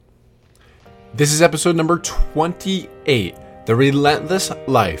This is episode number 28, The Relentless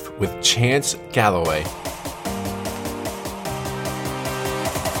Life with Chance Galloway.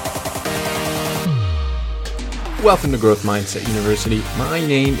 Welcome to Growth Mindset University. My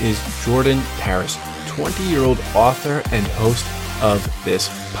name is Jordan Paris, 20-year-old author and host of this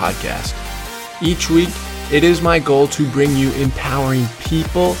podcast. Each week, it is my goal to bring you empowering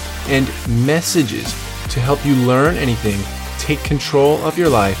people and messages to help you learn anything, take control of your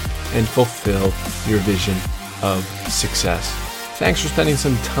life, and fulfill your vision of success. Thanks for spending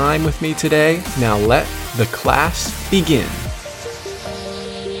some time with me today. Now let the class begin.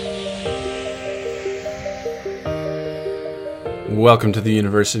 Welcome to the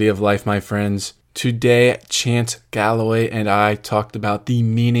University of Life, my friends. Today, Chance Galloway and I talked about the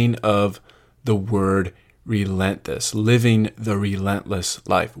meaning of the word relentless, living the relentless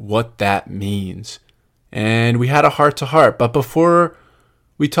life, what that means. And we had a heart-to-heart, but before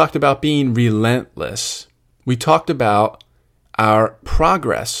we talked about being relentless, we talked about our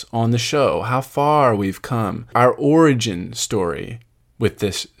progress on the show, how far we've come, our origin story with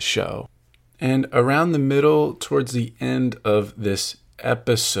this show. And around the middle, towards the end of this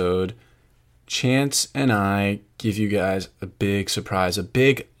episode, Chance and I give you guys a big surprise, a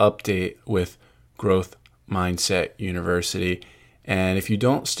big update with Growth Mindset University. And if you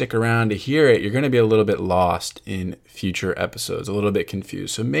don't stick around to hear it, you're going to be a little bit lost in future episodes, a little bit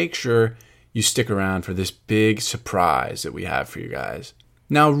confused. So make sure you stick around for this big surprise that we have for you guys.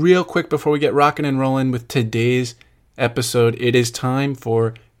 Now, real quick before we get rocking and rolling with today's episode, it is time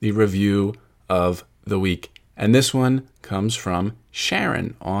for the review of the week. And this one comes from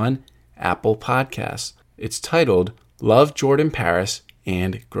Sharon on Apple Podcasts. It's titled, Love Jordan Paris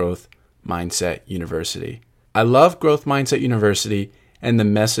and Growth Mindset University. I love Growth Mindset University and the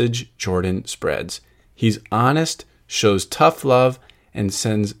message Jordan spreads. He's honest, shows tough love, and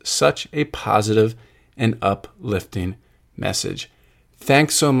sends such a positive and uplifting message.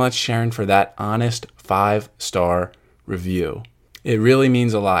 Thanks so much, Sharon, for that honest 5-star review. It really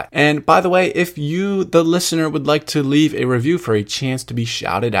means a lot. And by the way, if you, the listener, would like to leave a review for a chance to be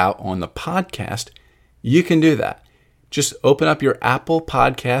shouted out on the podcast, you can do that. Just open up your Apple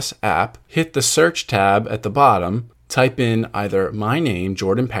Podcasts app, hit the search tab at the bottom, type in either my name,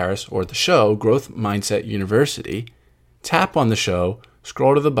 Jordan Paris, or the show, Growth Mindset University, tap on the show,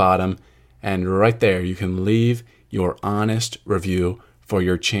 scroll to the bottom, and right there you can leave your honest review for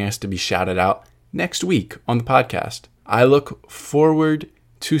your chance to be shouted out next week on the podcast. I look forward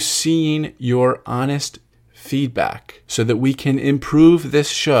to seeing your honest feedback so that we can improve this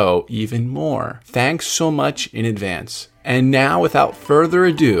show even more. Thanks so much in advance. And now, without further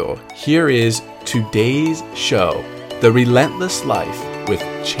ado, here is today's show, The Relentless Life with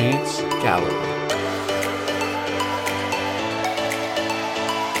Chance Galloway.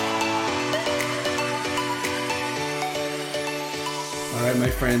 All right, my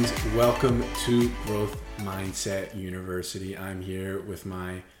friends, welcome to Growth Mindset University. I'm here with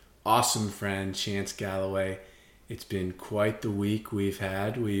my awesome friend, Chance Galloway. It's been quite the week we've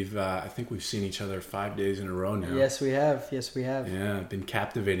had. I think we've seen each other 5 days in a row now. Yes, we have. Yeah, been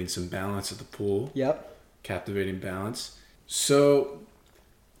captivating some balance at the pool. Yep. Captivating balance. So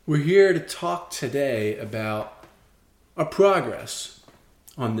we're here to talk today about our progress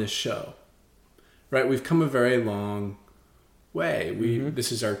on this show. Right? We've come a very long way.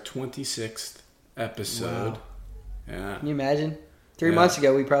 This is our 26th episode. Wow. Yeah. Can you imagine? 3 months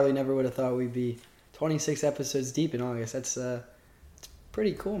ago, we probably never would have thought we'd be 26 episodes deep in August. That's it's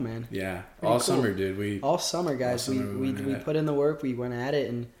pretty cool, man. Yeah. Pretty all cool. Summer, dude. All summer, guys. We put in the work. We went at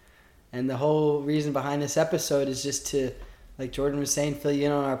it. And the whole reason behind this episode is just to, like Jordan was saying, fill you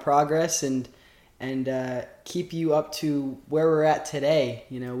in on our progress and keep you up to where we're at today.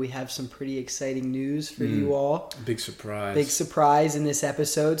 You know, we have some pretty exciting news for you all. Big surprise. Big surprise in this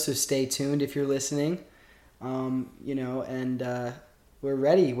episode, so stay tuned if you're listening. We're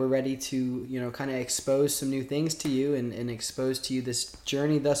ready. We're ready to, kind of expose some new things to you and expose to you this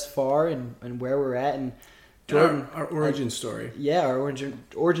journey thus far and where we're at. And Jordan, our origin story. Yeah, our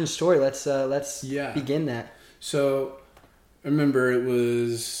origin story. Let's begin that. So, I remember it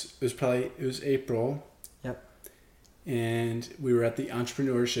was April. Yep. And we were at the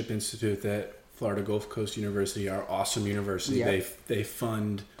Entrepreneurship Institute at Florida Gulf Coast University, our awesome university. Yep. They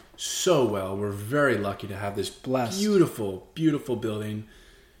fund so well. We're very lucky to have this beautiful, beautiful building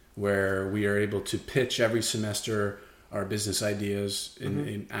where we are able to pitch every semester our business ideas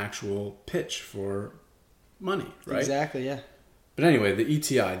in actual pitch for money, right? Exactly, yeah. But anyway, the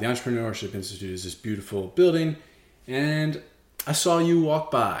ETI, the Entrepreneurship Institute, is this beautiful building, and I saw you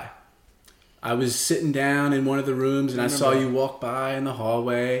walk by. I was sitting down in one of the rooms, and I saw you walk by in the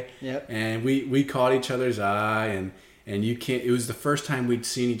hallway. Yep. And we caught each other's eye, and you can't. It was the first time we'd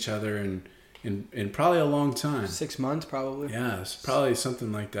seen each other in probably a long time. 6 months, probably. Yeah, it's probably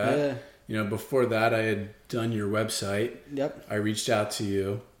something like that. Yeah. You know, before that, I had done your website. Yep. I reached out to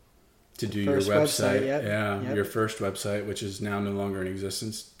you to do your First website. yep. Yeah, Yep. your first website, which is now no longer in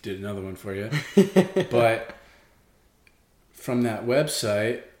existence. Did another one for you. But from that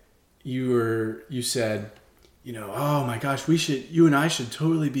website, you said, you know, oh my gosh, you and I should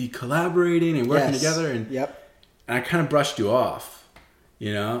totally be collaborating and working together. And I kind of brushed you off.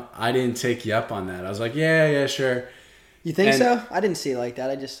 You know, I didn't take you up on that. I was like, yeah, sure. You think so? I didn't see it like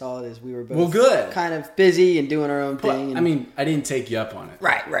that. I just saw it as we were both good. kind of busy and doing our own thing. And... I mean, I didn't take you up on it.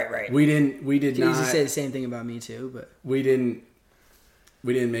 Right. We did you not. You used to say the same thing about me too, but we didn't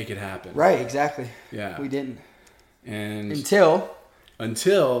make it happen. Right, exactly. Yeah. We didn't. And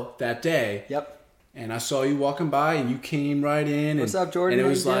until that day. Yep. And I saw you walking by, and you came right in. What's up, Jordan? And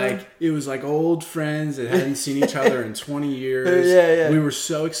it was like old friends that hadn't seen each other in 20 years. Yeah. We were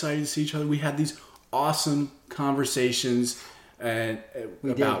so excited to see each other. We had these awesome conversations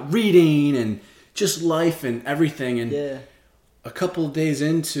about reading and just life and everything. And a couple of days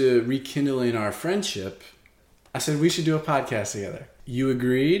into rekindling our friendship, I said we should do a podcast together. You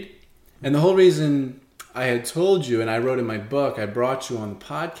agreed, and the whole reason I had told you, and I wrote in my book, I brought you on the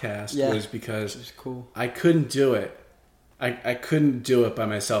podcast was because it was cool. I couldn't do it. I couldn't do it by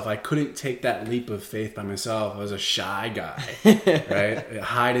myself. I couldn't take that leap of faith by myself. I was a shy guy, right?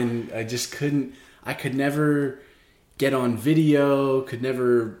 Hiding. I just couldn't. I could never get on video. I'd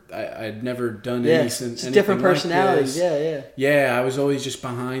never done anything. It's different personalities. Like Yeah, I was always just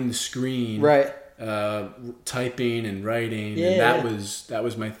behind the screen, right? Typing and writing, and that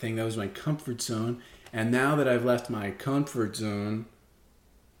was my thing. That was my comfort zone. And now that I've left my comfort zone,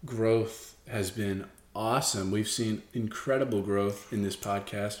 growth has been awesome. We've seen incredible growth in this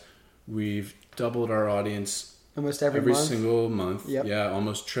podcast. We've doubled our audience almost every single month. Yep. Yeah,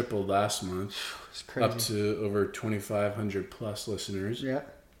 almost tripled last month. It's crazy. Up to over 2,500 plus listeners. Yeah,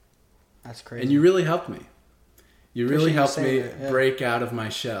 that's crazy. And you really helped me. You really helped me break out of my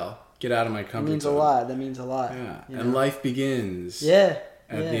shell, get out of my comfort zone. That means a lot. Yeah, you know? And life begins. Yeah.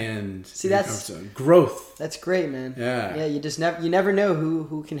 At the end. See, that's growth. That's great, man. Yeah. You just never know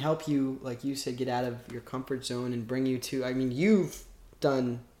who can help you, like you said, get out of your comfort zone and bring you to. I mean,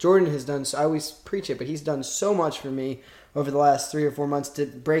 Jordan has done. So I always preach it, but he's done so much for me over the last 3 or 4 months to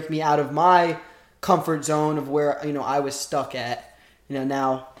break me out of my comfort zone of where I was stuck at.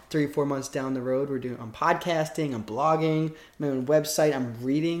 Now 3 or 4 months down the road, I'm podcasting, I'm blogging, I'm on a website, I'm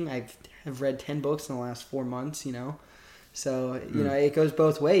reading. I've read 10 books in the last 4 months. So, it goes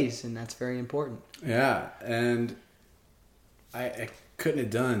both ways, and that's very important. Yeah, and I couldn't have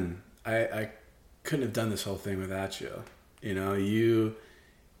done this whole thing without you.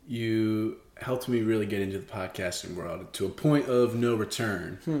 You helped me really get into the podcasting world to a point of no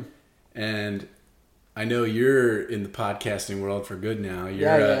return. And I know you're in the podcasting world for good now. You're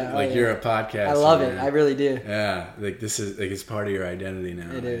a podcaster. I love it. I really do. Yeah, this is it's part of your identity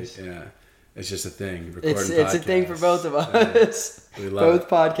now. It is. Yeah. It's just a thing. It's a thing for both of us. We love both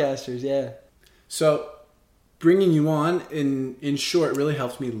podcasters, yeah. So, bringing you on, in short, really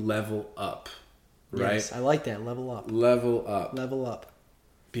helps me level up, right? Yes, I like that. Level up. Level up. Level up.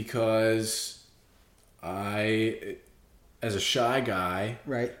 Because as a shy guy,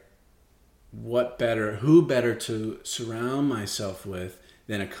 right? Who better to surround myself with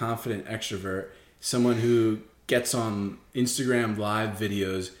than a confident extrovert, someone who gets on Instagram live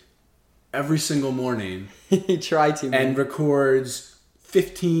videos every single morning try to, man. and records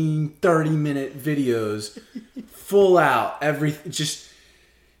 15-30-minute videos full out just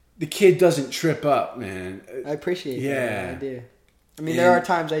the kid doesn't trip up, man. I appreciate that. I do. I mean, and there are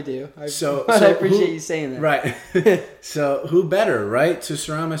times I do. I appreciate you saying that. Right. So who better, right, to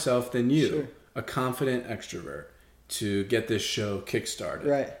surround myself than you, sure. A confident extrovert, to get this show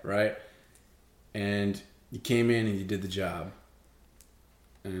kickstarted. Right. And you came in and you did the job.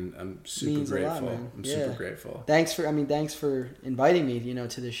 And I'm super grateful. Super grateful. Thanks for inviting me,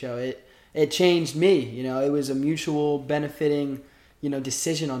 to the show. It changed me, it was a mutual benefiting,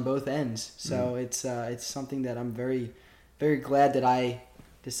 decision on both ends. So it's something that I'm very, very glad that I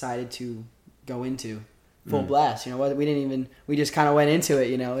decided to go into full blast. We just kind of went into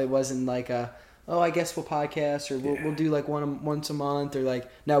it, it wasn't like I guess we'll podcast or we'll do like once a month or like,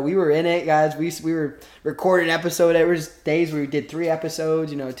 no, we were in it, guys. We were recording an episode. There was days where we did 3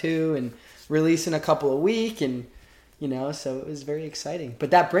 episodes, 2 and releasing a couple a week and, so it was very exciting.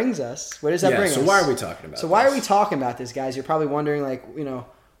 But that brings us, where does that bring us? So why are we talking about this? Why are we talking about this, guys? You're probably wondering like,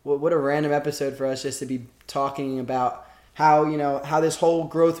 what a random episode for us just to be talking about how this whole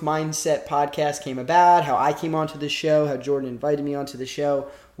growth mindset podcast came about, how I came onto the show, how Jordan invited me onto the show.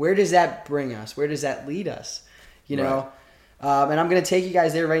 Where does that bring us? Where does that lead us? And I'm going to take you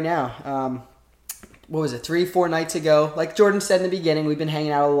guys there right now. What was it, 3-4 nights ago? Like Jordan said in the beginning, we've been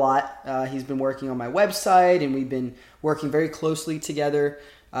hanging out a lot. He's been working on my website, and we've been working very closely together.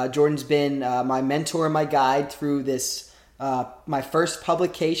 Jordan's been my mentor and my guide through this, my first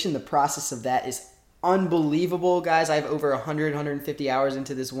publication. The process of that is unbelievable, guys. I have over 150 hours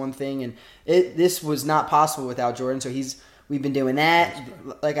into this one thing, and this was not possible without Jordan. So we've been doing that.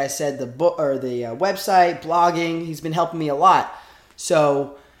 Like I said, the book or the website, blogging. He's been helping me a lot.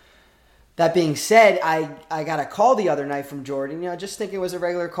 So that being said, I got a call the other night from Jordan. Just thinking it was a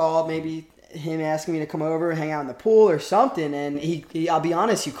regular call, maybe him asking me to come over, hang out in the pool or something. And he I'll be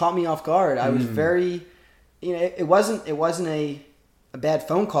honest, you caught me off guard. I was very, it wasn't a bad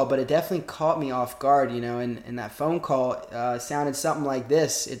phone call, but it definitely caught me off guard, and that phone call sounded something like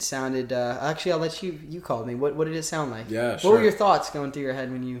this. It sounded, actually, I'll let you call me. What did it sound like? Yeah, sure. What were your thoughts going through your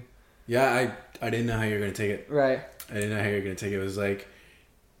head when you... Yeah, I didn't know how you were going to take it. Right. I didn't know how you were going to take it. It was like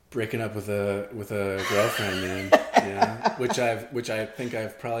breaking up with a girlfriend, man. Which I think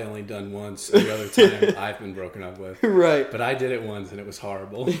I've probably only done once. The other time I've been broken up with. Right. But I did it once and it was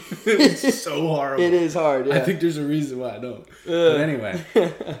horrible. It was so horrible. It is hard, yeah. I think there's a reason why I don't. But anyway.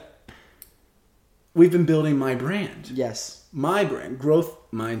 We've been building my brand. Yes. My brand,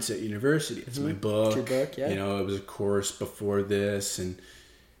 Growth Mindset University. It's my book. It's your book, yeah. It was a course before this, and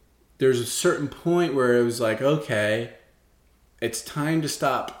there's a certain point where it was like, okay, it's time to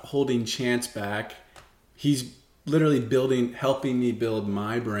stop holding Chance back. He's literally helping me build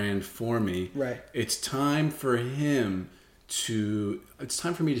my brand for me. Right. It's time for me to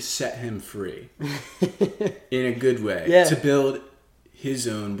set him free in a good way, to build his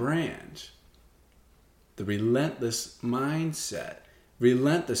own brand. The relentless mindset.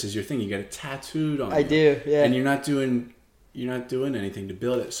 Relentless is your thing. You got it tattooed on you. I do, yeah. And you're not doing anything to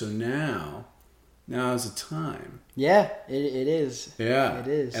build it. So now is the time. Yeah, it is. Yeah. It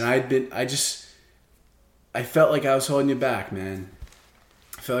is. And I felt like I was holding you back, man.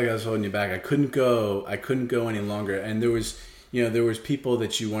 I felt like I was holding you back. I couldn't go any longer. And there was people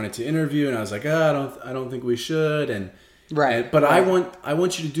that you wanted to interview, and I was like, I don't think we should. But I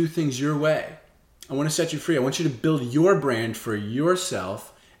want you to do things your way. I want to set you free. I want you to build your brand for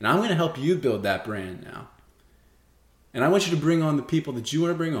yourself, and I'm going to help you build that brand now. And I want you to bring on the people that you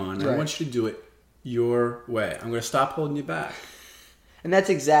want to bring on, and I want you to do it your way. I'm going to stop holding you back. And that's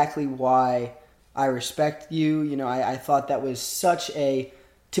exactly why I respect you. I thought that was to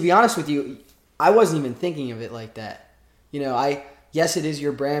be honest with you, I wasn't even thinking of it like that. Yes, it is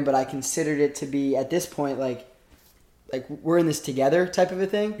your brand, but I considered it to be, at this point, like we're in this together type of a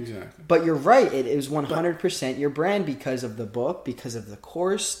thing. Exactly. But you're right. It is 100% your brand because of the book, because of the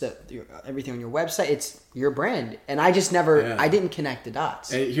course, everything on your website. It's your brand. And I just I didn't connect the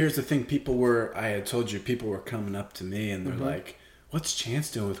dots. And here's the thing. I had told you, people were coming up to me and they're like, what's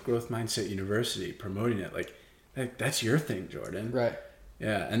Chance doing with Growth Mindset University, promoting it? Like, that's your thing, Jordan. Right.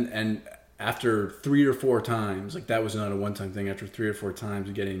 Yeah. And after 3 or 4 times, like that was not a one-time thing. After 3 or 4 times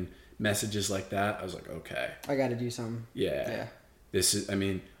of getting messages like that, I was like, okay, I got to do something. Yeah.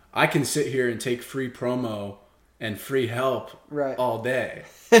 I can sit here and take free promo and free help all day.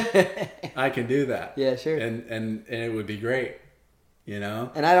 I can do that. Yeah, sure. And it would be great, And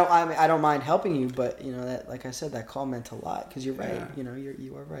I don't mind helping you, but that, like I said, that call meant a lot because you're right. Yeah.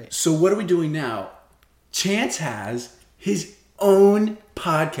 You are right. So what are we doing now? Chance has his own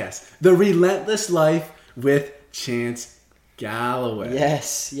podcast, The Relentless Life with Chance Galloway.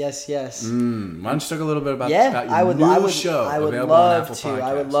 Yes. Why don't you talk a little bit about your new show? I would love to.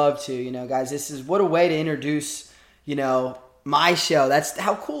 I would love to. Guys, this is what a way to introduce, my show. That's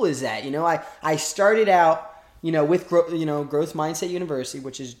how cool is that? I started out, with Growth Mindset University,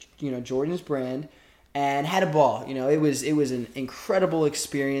 which is Jordan's brand, and had a ball. It was an incredible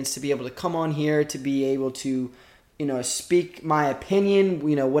experience to be able to come on here, to be able to, speak my opinion,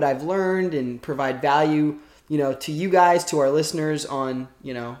 what I've learned, and provide value, to you guys, to our listeners on,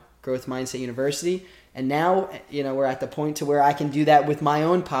 Growth Mindset University. And now, we're at the point to where I can do that with my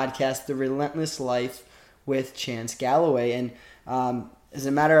own podcast, The Relentless Life with Chance Galloway. And as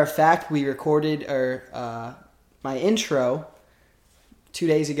a matter of fact, we recorded my intro 2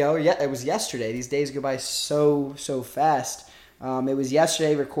 days ago. It was yesterday. These days go by so fast. It was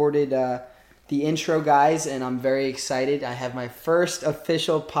yesterday, recorded the intro, guys, and I'm very excited. I have my first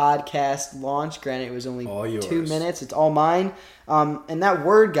official podcast launch. Granted, it was only 2 minutes. It's all mine. And that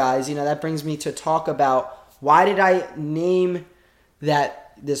word, guys, that brings me to talk about why did I name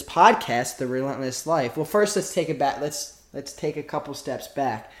that this podcast, The Relentless Life. Well, first let's take it back. Let's take a couple steps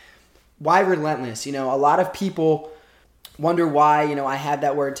back. Why relentless? A lot of people wonder why, I have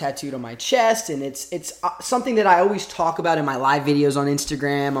that word tattooed on my chest, and it's something that I always talk about in my live videos on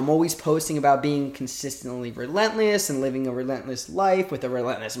Instagram. I'm always posting about being consistently relentless and living a relentless life with a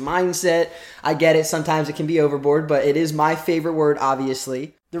relentless mindset. I get it. Sometimes it can be overboard, but it is my favorite word,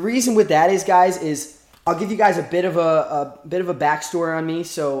 obviously. The reason with that is, guys, I'll give you guys a bit of a backstory on me.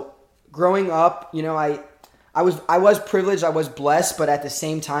 So growing up, I was privileged, I was blessed, but at the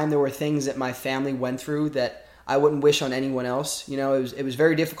same time, there were things that my family went through that I wouldn't wish on anyone else. It was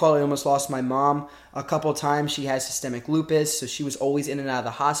very difficult. I almost lost my mom a couple of times. She has systemic lupus, so she was always in and out of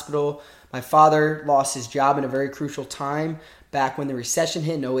the hospital. My father lost his job in a very crucial time back when the recession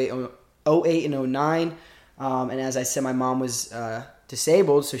hit in 08 and 09. And as I said, my mom was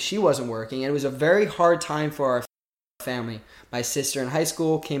disabled, so she wasn't working. And it was a very hard time for our family. My sister in high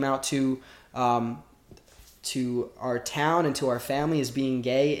school came out to our town and to our family as being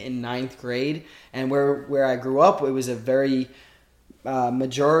gay in 9th grade. And where I grew up, it was a very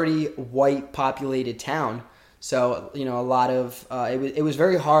majority white populated town. So, a lot of, it was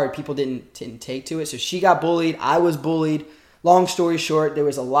very hard. People didn't take to it. So she got bullied. I was bullied. Long story short, there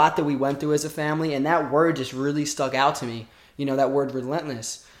was a lot that we went through as a family. And that word just really stuck out to me. That word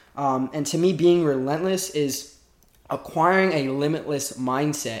relentless. And to me, being relentless is acquiring a limitless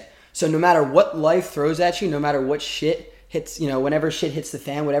mindset. So no matter what life throws at you, no matter what shit hits, whenever shit hits the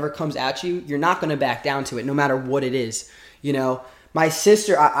fan, whatever comes at you, you're not going to back down to it, no matter what it is. My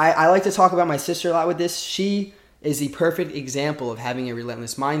sister, I like to talk about my sister a lot with this. She is the perfect example of having a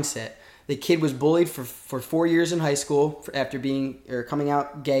relentless mindset. The kid was bullied for 4 years in high school after coming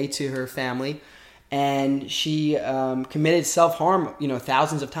out gay to her family. And she committed self-harm,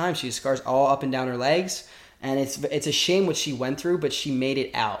 thousands of times. She has scars all up and down her legs. And it's a shame what she went through, but she made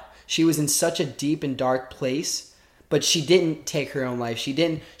it out. She was in such a deep and dark place, but she didn't take her own life. She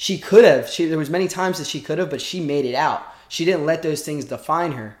could have. There was many times that she could have, but she made it out. She didn't let those things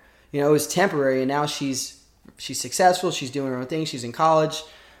define her. It was temporary, and now she's successful. She's doing her own thing. She's in college.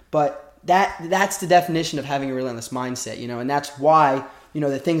 But that's the definition of having a relentless mindset, and that's why,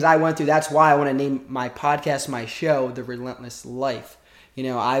 the things I went through, that's why I want to name my podcast, my show, The Relentless Life.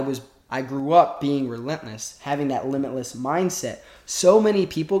 I grew up being relentless, having that limitless mindset. So many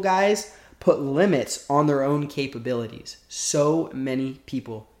people, guys, put limits on their own capabilities. So many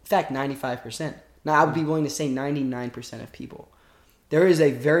people. In fact, 95%. Now, I would be willing to say 99% of people. There is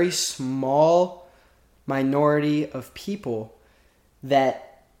a very small minority of people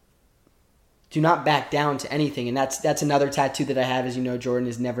that do not back down to anything. And that's another tattoo that I have. As you know, Jordan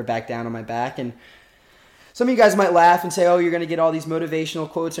has never backed down on my back. And some of you guys might laugh and say, oh, you're going to get all these motivational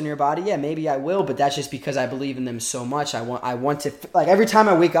quotes on your body. Yeah, maybe I will, but that's just because I believe in them so much. I want to, like, every time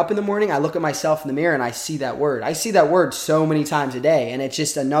I wake up in the morning, I look at myself in the mirror and I see that word. I see that word so many times a day, and it's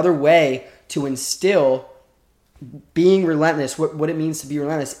just another way to instill being relentless, what it means to be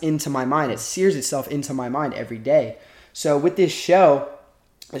relentless into my mind. It sears itself into my mind every day. So with this show,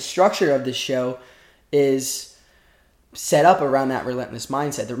 the structure of this show is set up around that relentless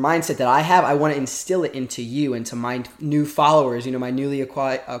mindset. The mindset that I have, I want to instill it into you, into my new followers, my newly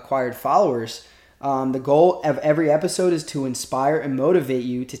acquired followers. The goal of every episode is to inspire and motivate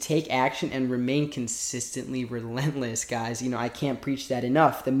you to take action and remain consistently relentless, guys. I can't preach that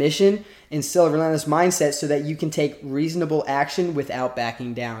enough. The mission, instill a relentless mindset so that you can take reasonable action without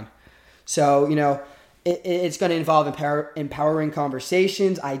backing down. So, it's going to involve empowering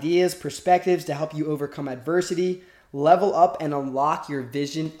conversations, ideas, perspectives to help you overcome adversity, level up, and unlock your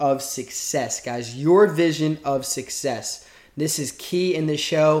vision of success, guys. Your vision of success. This is key in the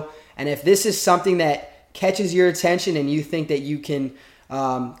show. And if this is something that catches your attention and you think that you can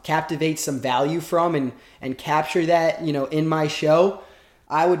captivate some value from and capture that, in my show,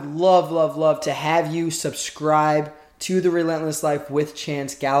 I would love to have you subscribe to The Relentless Life with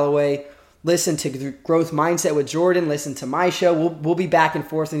Chance Galloway. Listen to the Growth Mindset with Jordan. Listen to my show. We'll be back and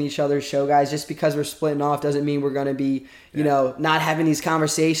forth in each other's show, guys. Just because we're splitting off doesn't mean we're going to be, not having these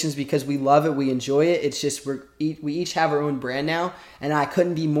conversations because we love it, we enjoy it. It's just we each have our own brand now, and I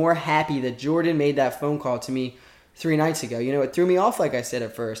couldn't be more happy that Jordan made that phone call to me 3 nights ago. It threw me off, like I said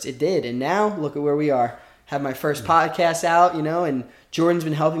at first. It did, and now look at where we are. Have my first podcast out, and Jordan's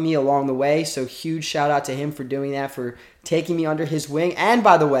been helping me along the way. So huge shout out to him for doing that, for taking me under his wing. And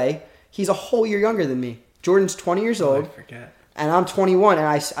by the way, he's a whole year younger than me. Jordan's 20 years old. I forget. And I'm 21. And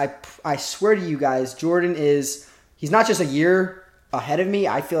I swear to you guys, Jordan he's not just a year ahead of me.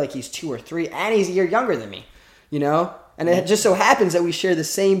 I feel like he's 2 or 3. And he's a year younger than me. And it just so happens that we share the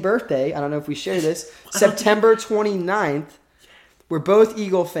same birthday. I don't know if we share this. September 29th. We're both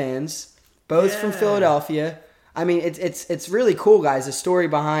Eagle fans, both from Philadelphia. I mean, it's really cool, guys. The story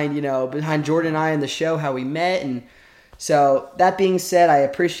behind Jordan and I and the show, how we met, and so that being said, I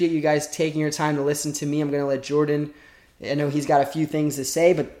appreciate you guys taking your time to listen to me. I'm going to let Jordan. I know he's got a few things to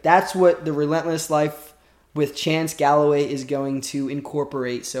say, but that's what the Relentless Life with Chance Galloway is going to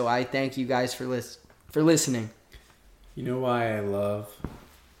incorporate. So I thank you guys for listening. You know why I love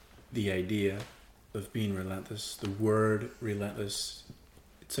the idea of being relentless? The word relentless.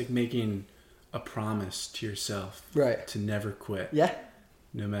 It's like making a promise to yourself, right? To never quit. Yeah.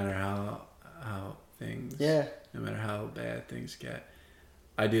 No matter how things. Yeah. No matter how bad things get.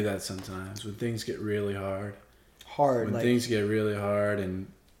 I do that sometimes when things get really hard. When things get really hard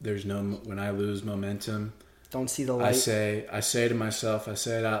and when I lose momentum, don't see the light. I say to myself, I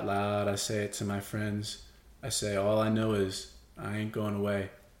say it out loud, I say it to my friends. I say, all I know is I ain't going away.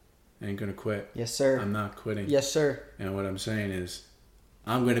 I ain't going to quit. Yes, sir. I'm not quitting. Yes, sir. And what I'm saying is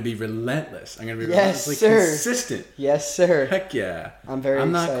I'm going to be relentless. I'm going to be relentlessly consistent. Yes, sir. Heck yeah. I'm excited.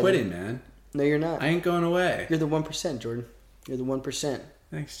 Not quitting, man. No, you're not. I ain't going away. You're the 1%, Jordan. You're the 1%.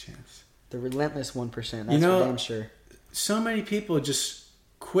 Thanks, Chance. The relentless 1%. That's for damn sure. So many people just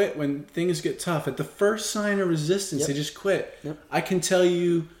quit when things get tough. At the first sign of resistance, they just quit. Yep. I can tell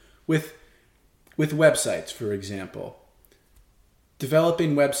you with websites, for example,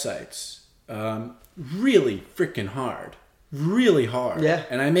 developing websites, really freaking hard. Really hard. Yeah.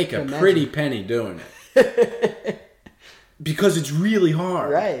 And I make a pretty penny doing it. Because it's really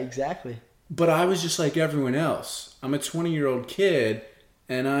hard. Right, exactly. But I was just like everyone else. I'm a 20-year-old kid,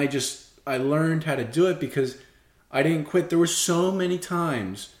 and I learned how to do it because I didn't quit. There were so many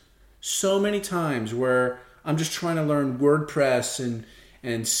times where I'm just trying to learn WordPress and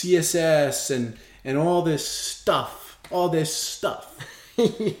CSS and all this stuff.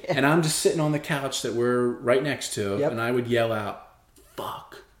 Yeah. And I'm just sitting on the couch that we're right next to, and I would yell out,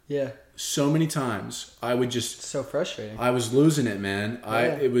 "Fuck." Yeah. So many times I would just... So frustrating. I was losing it, man.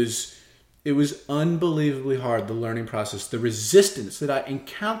 Yeah. It was unbelievably hard, the learning process. The resistance that I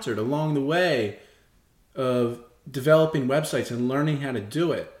encountered along the way of developing websites and learning how to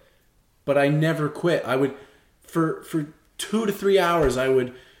do it. But I never quit. I would, for 2 to 3 hours, I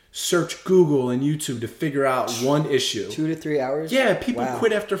would search Google and YouTube to figure out one issue. 2 to 3 hours? Yeah, people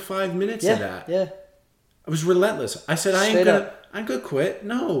quit after 5 minutes of that. Yeah. I was relentless. I said, I'm gonna quit.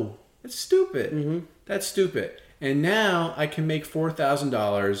 No, that's stupid. Mm-hmm. That's stupid. And now I can make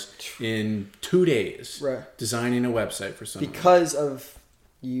 $4,000 in 2 days designing a website for someone. Because of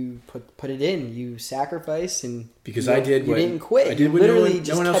you put it in, you sacrifice, and because you didn't quit. I did what no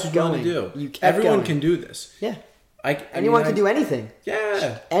one else was going to do. You kept Everyone going. can do this. Yeah. Anyone can do anything.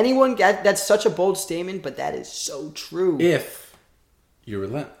 Yeah. Anyone. That's such a bold statement, but that is so true. If you're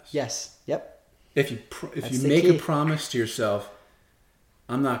relentless. Yes. Yep. If you make a promise to yourself,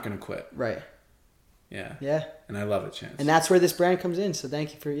 I'm not going to quit. Right. Yeah. Yeah. And I love it, Chance. And that's where this brand comes in. So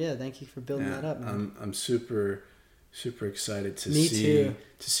thank you for building that up. Man. I'm super excited to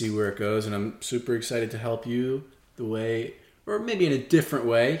see where it goes, and I'm super excited to help you the way, or maybe in a different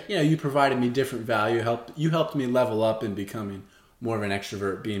way. You know, you provided me different value. You helped me level up in becoming more of an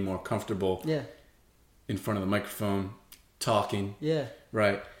extrovert, being more comfortable. Yeah. In front of the microphone, talking. Yeah.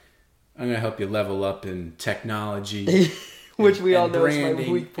 Right. I'm going to help you level up in technology. Which we all know branding, is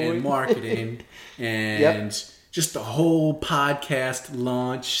my weak point. And marketing and just the whole podcast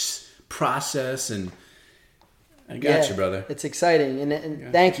launch process. And I got you, brother. It's exciting.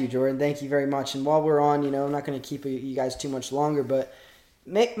 And thank you, Jordan. Thank you very much. And while we're on, I'm not going to keep you guys too much longer, but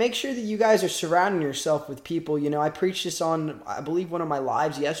make sure that you guys are surrounding yourself with people. I preached this on, I believe, one of my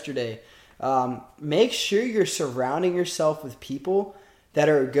lives yesterday. Make sure you're surrounding yourself with people that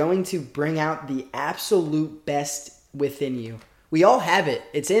are going to bring out the absolute best within you. We all have it.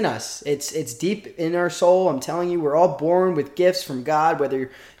 It's in us. It's deep in our soul. I'm telling you, we're all born with gifts from God,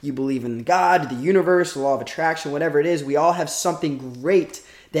 whether you believe in God, the universe, the law of attraction, whatever it is. We all have something great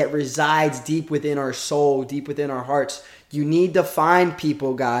that resides deep within our soul, deep within our hearts. You need to find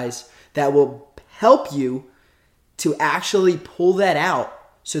people, guys, that will help you to actually pull that out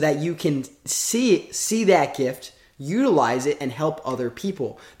so that you can see that gift, utilize it, and help other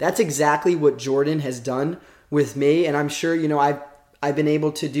people. That's exactly what Jordan has done with me, and I'm sure, I've been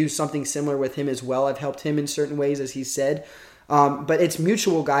able to do something similar with him as well. I've helped him in certain ways, as he said. But it's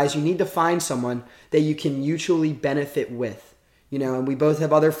mutual, guys. You need to find someone that you can mutually benefit with. And we both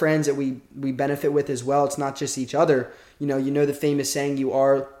have other friends that we benefit with as well. It's not just each other. You know the famous saying, you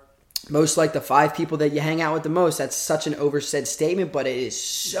are most like the 5 people that you hang out with the most. That's such an oversaid statement, but it is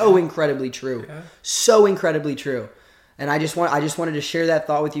so incredibly true. Yeah. So incredibly true. And I just wanted to share that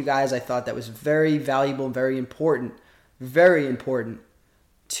thought with you guys. I thought that was very valuable and very important very important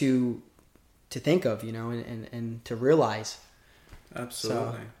to think of, you know, and to realize.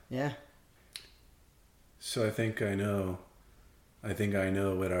 Absolutely. So, yeah. So I think I know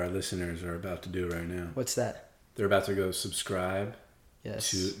what our listeners are about to do right now. What's that? They're about to go subscribe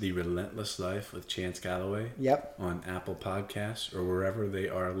Yes. to The Relentless Life with Chance Galloway. Yep. On Apple Podcasts or wherever they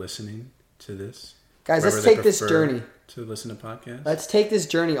are listening to this. Guys, let's take this journey. To listen to podcasts. Let's take this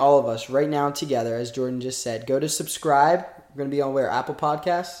journey, all of us, right now together, as Jordan just said. Go to subscribe. We're going to be on where? Apple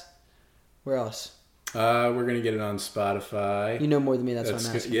Podcasts? Where else? We're going to get it on Spotify. You know more than me, that's what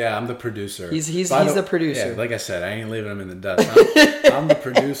I'm asking. Yeah, I'm the producer. He's the producer. Yeah, like I said, I ain't leaving him in the dust. I'm the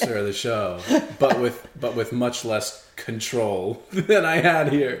producer of the show, but with much less control than I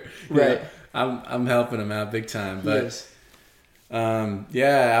had here. Right. I'm helping him out big time. But Yes.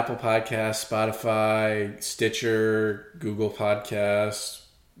 Apple Podcasts, Spotify, Stitcher, Google Podcasts,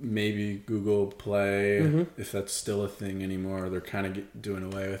 maybe Google Play, if that's still a thing anymore. They're kind of doing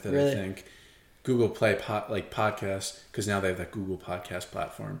away with it, Really? I think. Google Play podcasts, because now they have that Google Podcast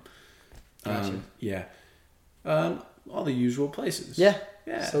platform. Gotcha. All the usual places. Yeah.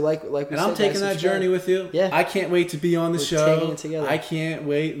 Yeah. So like we and said, I'm taking that journey with you. Yeah. I can't wait to be on the show. Taking it together. I can't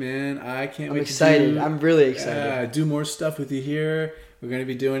wait, man. I can't wait. I'm excited. To I'm really excited. do more stuff with you here. We're going to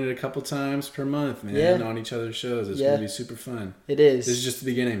be doing it a couple times per month, man, on each other's shows. It's going to be super fun. It is. This is just the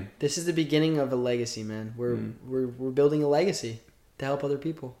beginning. This is the beginning of a legacy, man. We're building a legacy to help other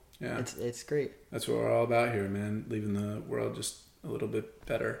people. Yeah. It's great. That's what we're all about here, man. Leaving the world just a little bit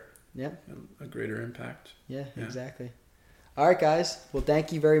better. Yeah. A greater impact. Yeah, exactly. All right, guys. Well,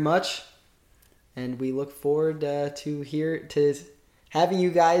 thank you very much. And we look forward to having you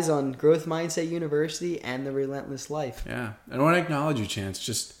guys on Growth Mindset University and the Relentless Life. Yeah. And I want to acknowledge you, Chance,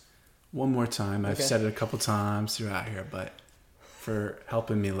 just one more time. I've said it a couple times throughout here, but for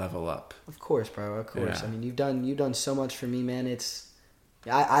helping me level up. Of course, bro. Of course. Yeah. I mean, you've done so much for me, man.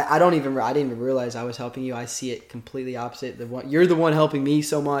 I didn't even realize I was helping you. I see it completely opposite. You're the one helping me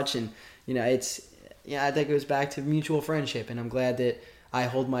so much, and you know, I think it goes back to mutual friendship, and I'm glad that I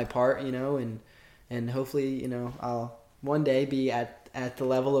hold my part, you know, and hopefully, you know, I'll one day be at the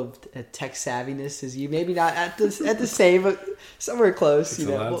level of tech savviness as you. Maybe not at the same, but somewhere close. It's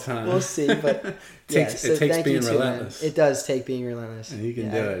we'll see. But it takes being relentless. Man. It does take being relentless. And you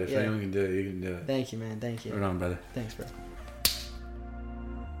can do it. If anyone can do it, you can do it. Thank you, man. Thank you. Right on, brother. Thanks, bro.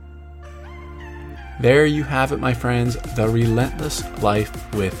 There you have it, my friends. The Relentless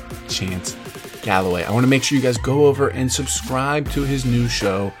Life with Chance Galloway. I want to make sure you guys go over and subscribe to his new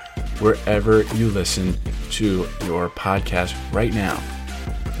show wherever you listen to your podcast right now.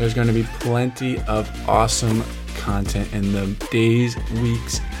 There's going to be plenty of awesome content in the days,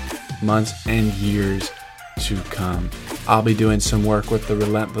 weeks, months, and years to come. I'll be doing some work with The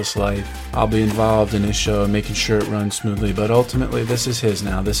Relentless Life. I'll be involved in his show and making sure it runs smoothly, but ultimately this is his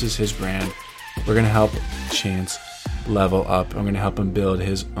now. This is his brand. We're going to help Chance level up. I'm going to help him build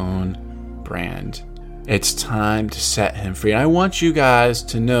his own brand. It's time to set him free. And I want you guys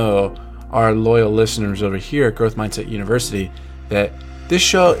to know, our loyal listeners over here at Growth Mindset University, that this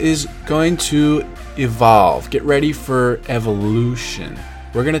show is going to evolve. Get ready for evolution.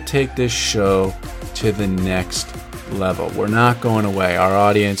 We're going to take this show to the next level. We're not going away. Our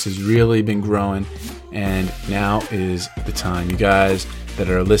audience has really been growing, and now is the time. You guys that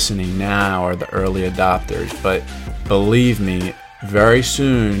are listening now are the early adopters, but believe me, very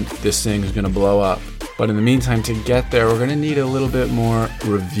soon this thing is going to blow up. But in the meantime, to get there, we're going to need a little bit more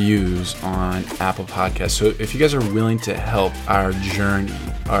reviews on Apple Podcasts. So if you guys are willing to help our journey,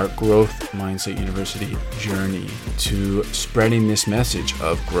 our Growth Mindset University journey to spreading this message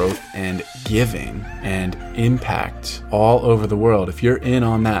of growth and giving and impact all over the world, if you're in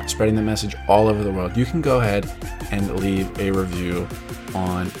on that, spreading the message all over the world, you can go ahead and leave a review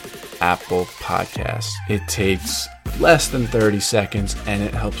on Apple Podcasts. It takes less than 30 seconds and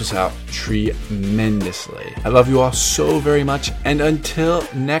it helps us out tremendously. I love you all so very much, and until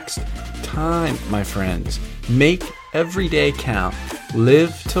next time, my friends, make every day count,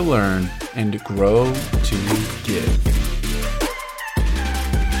 live to learn, and grow to give.